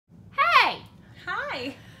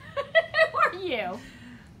Hi. Who are you?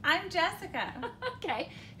 I'm Jessica. Okay.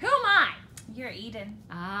 Who am I? You're Eden.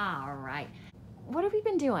 Ah, all right. What have we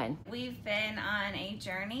been doing? We've been on a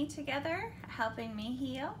journey together, helping me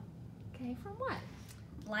heal Okay, from what?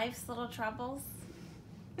 life's little troubles,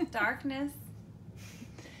 darkness,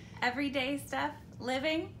 everyday stuff,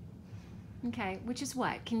 living. Okay, which is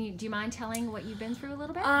what? Do you mind telling what you've been through a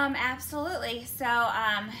little bit? Absolutely. So,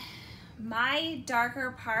 my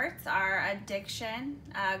darker parts are addiction,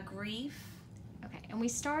 grief. Okay, and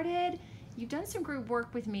you've done some group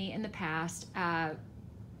work with me in the past, and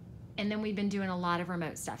then we've been doing a lot of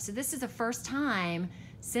remote stuff. So this is the first time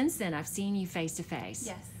since then I've seen you face to face.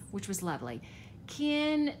 Yes. Which was lovely.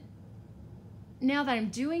 Now that I'm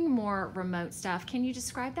doing more remote stuff, can you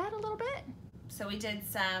describe that a little bit? So we did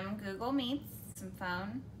some Google Meets, some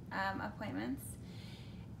phone appointments,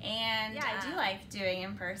 and yeah, I do like doing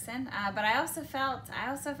in person. But I also felt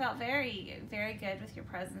very, very good with your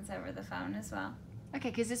presence over the phone as well. Okay,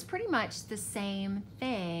 because it's pretty much the same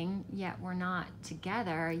thing, yet we're not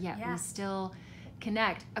together, yet we still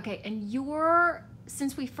connect. Okay, and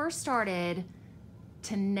since we first started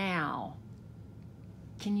to now,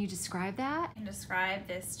 can you describe that? I can describe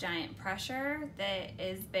this giant pressure that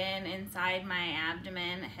has been inside my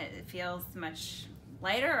abdomen. It feels much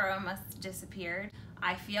lighter or almost disappeared.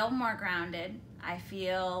 I feel more grounded. I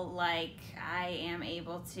feel like I am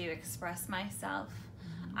able to express myself.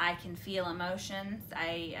 I can feel emotions.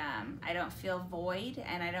 I don't feel void,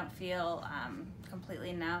 and I don't feel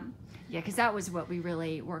completely numb. Yeah, because that was what we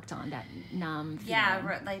really worked on, that numb feeling.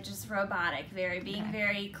 Yeah, like just robotic, being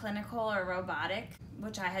very clinical or robotic,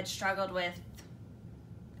 which I had struggled with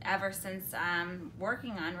ever since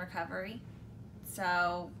working on recovery.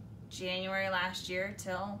 So January last year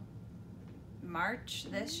till March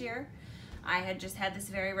this year, I had just had this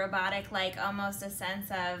very robotic, like almost a sense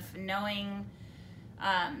of knowing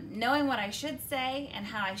what I should say and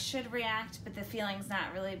how I should react, but the feeling's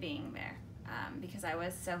not really being there because I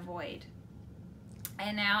was so void.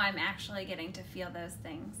 And now I'm actually getting to feel those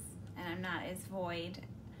things, and I'm not as void.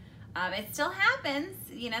 It still happens,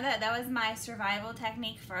 that was my survival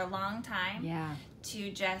technique for a long time. Yeah.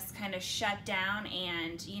 To just kind of shut down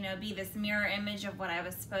and, be this mirror image of what I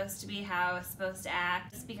was supposed to be, how I was supposed to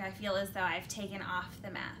act. I feel as though I've taken off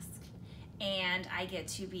the mask and I get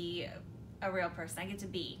to be a real person. I get to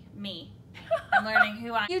be me. I'm learning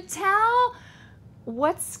who I am. You tell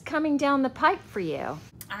what's coming down the pipe for you.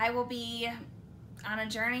 I will be on a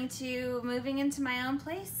journey to moving into my own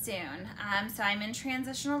place soon. So I'm in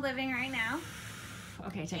transitional living right now.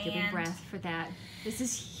 Okay, take a big breath for that. This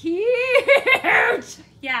is huge.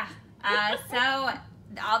 Yeah. So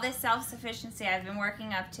all this self-sufficiency I've been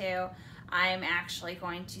working up to, I'm actually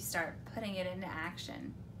going to start putting it into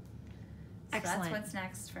action. So excellent. That's what's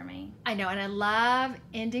next for me. I know, and I love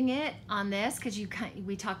ending it on this because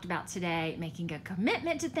we talked about today making a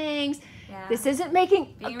commitment to things. Yeah. This isn't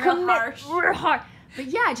making being a real harsh. Real hard. But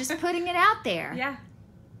yeah, just putting it out there. Yeah.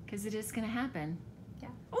 Because it is going to happen. Yeah.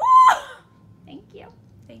 Ooh! Thank you.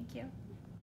 Thank you.